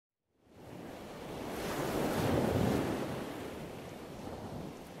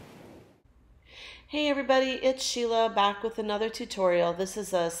Hey everybody, it's Sheila back with another tutorial. This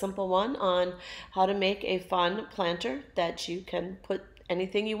is a simple one on how to make a fun planter that you can put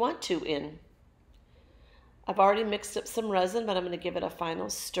anything you want to in. I've already mixed up some resin, but I'm going to give it a final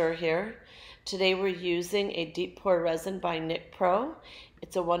stir here. Today we're using a deep pour resin by Nicpro.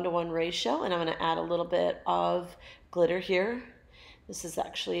 It's a 1-to-1 ratio, and I'm going to add a little bit of glitter here. This is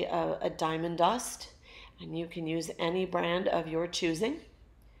actually a diamond dust, and you can use any brand of your choosing.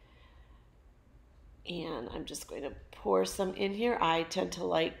 And I'm just going to pour some in here. I tend to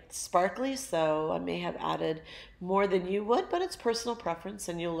like sparkly, so I may have added more than you would, but it's personal preference,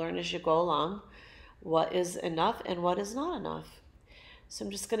 and you'll learn as you go along what is enough and what is not enough. So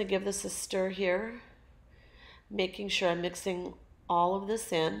I'm just going to give this a stir here, making sure I'm mixing all of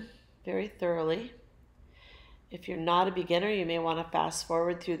this in very thoroughly. If you're not a beginner, you may want to fast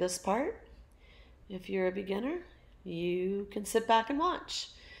forward through this part. If you're a beginner, you can sit back and watch.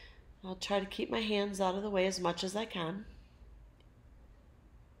 I'll try to keep my hands out of the way as much as I can.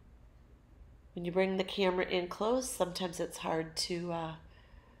 When you bring the camera in close, sometimes it's hard to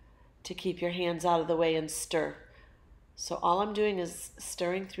keep your hands out of the way and stir. So all I'm doing is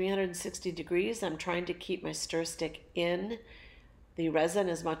stirring 360 degrees. I'm trying to keep my stir stick in the resin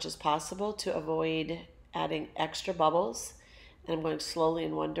as much as possible to avoid adding extra bubbles. And I'm going slowly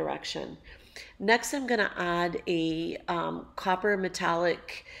in one direction. Next, I'm going to add a copper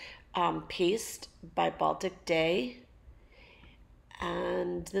metallic paste by Baltic.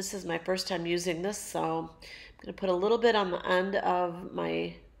 And this is my first time using this, so I'm going to put a little bit on the end of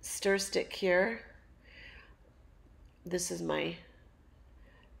my stir stick here. This is my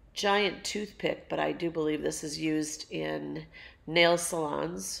giant toothpick, but I do believe this is used in nail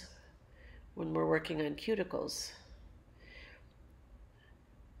salons when we're working on cuticles.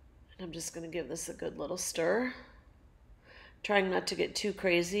 And I'm just going to give this a good little stir, trying not to get too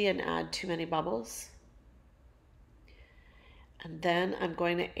crazy and add too many bubbles. And then I'm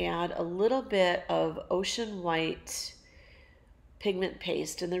going to add a little bit of ocean white pigment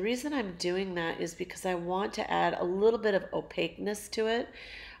paste. And the reason I'm doing that is because I want to add a little bit of opaqueness to it.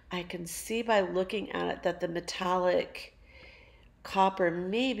 I can see by looking at it that the metallic copper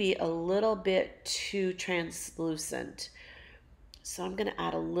may be a little bit too translucent. So I'm going to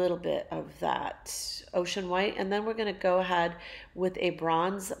add a little bit of that ocean white, and then we're going to go ahead with a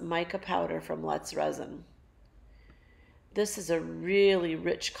bronze mica powder from Let's Resin. This is a really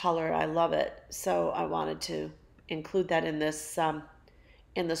rich color. I love it. So I wanted to include that in this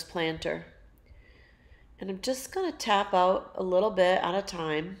planter. And I'm just going to tap out a little bit at a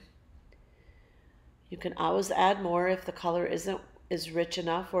time. You can always add more if the color isn't as rich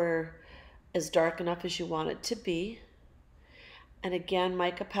enough or as dark enough as you want it to be. And again,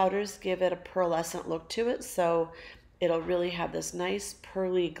 mica powders give it a pearlescent look to it, so it'll really have this nice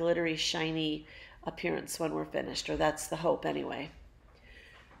pearly, glittery, shiny appearance when we're finished, or that's the hope anyway.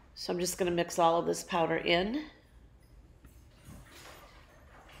 So I'm just going to mix all of this powder in.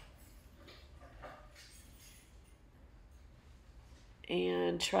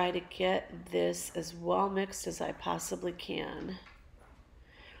 And try to get this as well mixed as I possibly can.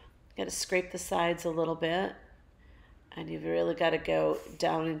 Got to scrape the sides a little bit. And you've really got to go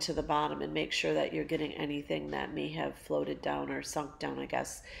down into the bottom and make sure that you're getting anything that may have floated down or sunk down, I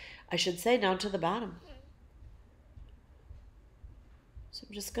guess. I should say down to the bottom. So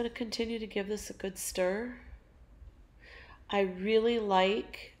I'm just going to continue to give this a good stir. I really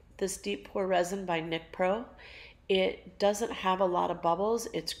like this deep pour resin by Nicpro. It doesn't have a lot of bubbles.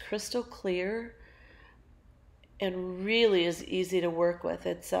 It's crystal clear and really is easy to work with.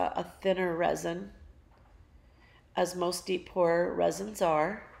 It's a thinner resin, as most deep pour resins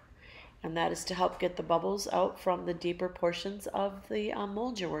are, and that is to help get the bubbles out from the deeper portions of the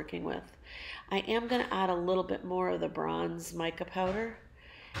mold you're working with. I am going to add a little bit more of the bronze mica powder,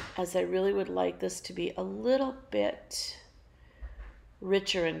 as I really would like this to be a little bit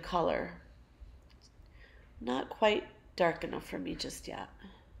richer in color. Not quite dark enough for me just yet.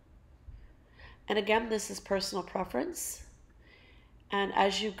 And again, this is personal preference. And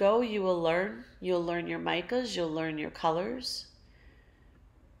as you go, you will learn. You'll learn your micas, you'll learn your colors.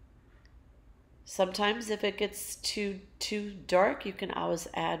 Sometimes if it gets too dark, you can always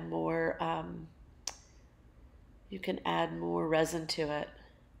add more resin to it.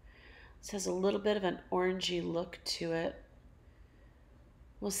 This has a little bit of an orangey look to it.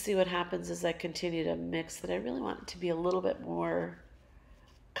 We'll see what happens as I continue to mix it. I really want it to be a little bit more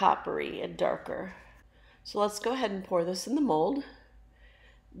coppery and darker. So let's go ahead and pour this in the mold.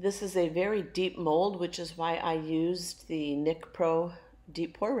 This is a very deep mold, which is why I used the Nicpro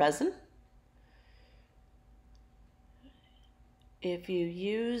deep pour resin. If you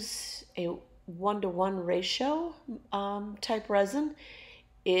use a 1-to-1 ratio type resin,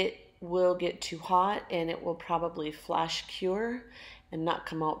 it will get too hot and it will probably flash cure and not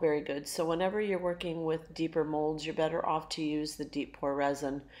come out very good. So whenever you're working with deeper molds, you're better off to use the deep pour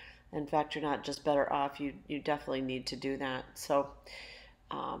resin. In fact, you're not just better off, you definitely need to do that. So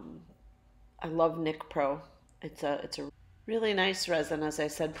I love Nicpro. It's a really nice resin, as I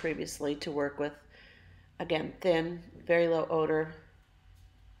said previously, to work with. Again, thin, very low odor,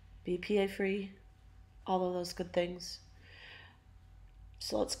 BPA free, all of those good things.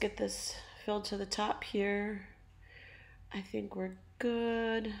 So let's get this filled to the top here. I think we're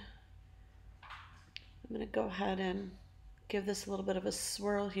good. I'm going to go ahead and give this a little bit of a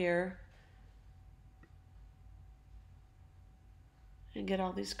swirl here and get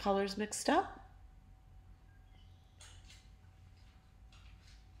all these colors mixed up.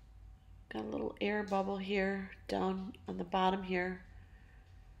 Got a little air bubble here down on the bottom here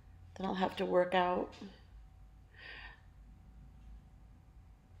that I'll have to work out.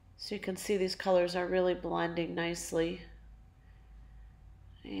 So you can see these colors are really blending nicely.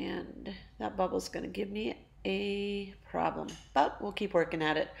 And that bubble's going to give me a problem, but we'll keep working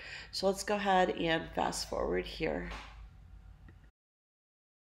at it. So let's go ahead and fast forward here.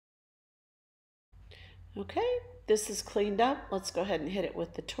 Okay, this is cleaned up. Let's go ahead and hit it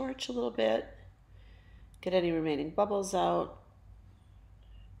with the torch a little bit. Get any remaining bubbles out.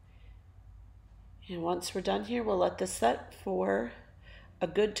 And once we're done here, we'll let this set for a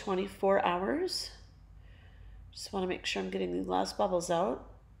good 24 hours. Just want to make sure I'm getting the last bubbles out.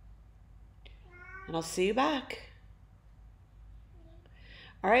 And I'll see you back.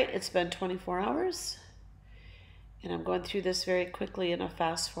 All right, it's been 24 hours. And I'm going through this very quickly in a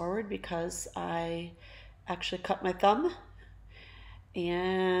fast forward because I actually cut my thumb.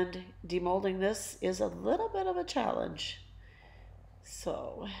 And demolding this is a little bit of a challenge.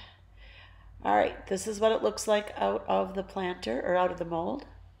 So, all right, this is what it looks like out of the planter or out of the mold.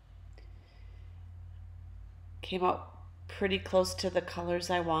 Came out pretty close to the colors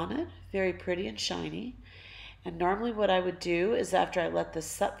I wanted, very pretty and shiny. And normally what I would do is after I let this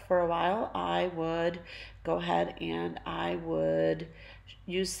set for a while, I would go ahead and I would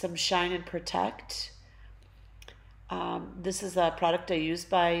use some Shine and Protect. This is a product I use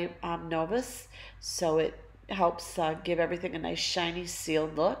by Novus, so it helps give everything a nice shiny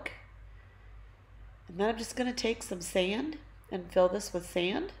sealed look. And then I'm just going to take some sand and fill this with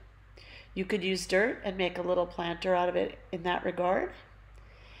sand. You could use dirt and make a little planter out of it in that regard.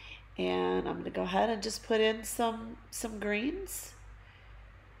 And I'm going to go ahead and just put in some greens.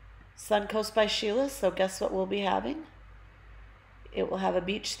 Suncoast by Sheila, so guess what we'll be having? It will have a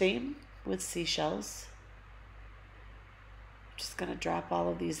beach theme with seashells. I'm just going to drop all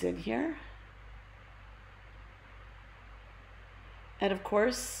of these in here. And of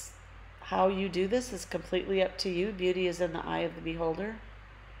course, how you do this is completely up to you. Beauty is in the eye of the beholder.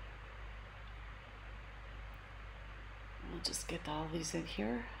 I'll just get all these in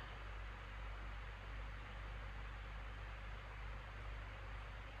here.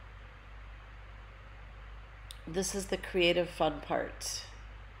 This is the creative fun part.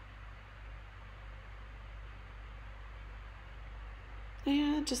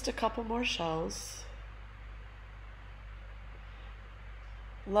 And just a couple more shells.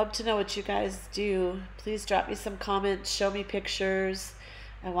 Love to know what you guys do. Please drop me some comments, show me pictures.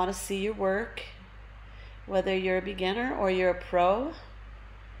 I want to see your work, whether you're a beginner or you're a pro.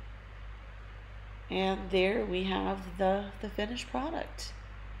 And there we have the finished product.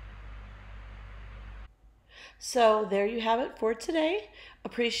 So there you have it for today.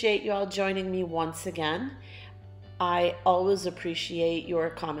 Appreciate you all joining me once again. I always appreciate your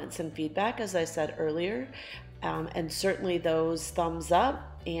comments and feedback, as I said earlier, and certainly those thumbs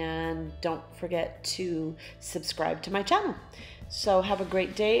up, and don't forget to subscribe to my channel. So have a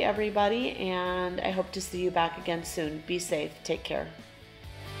great day, everybody, and I hope to see you back again soon. Be safe. Take care.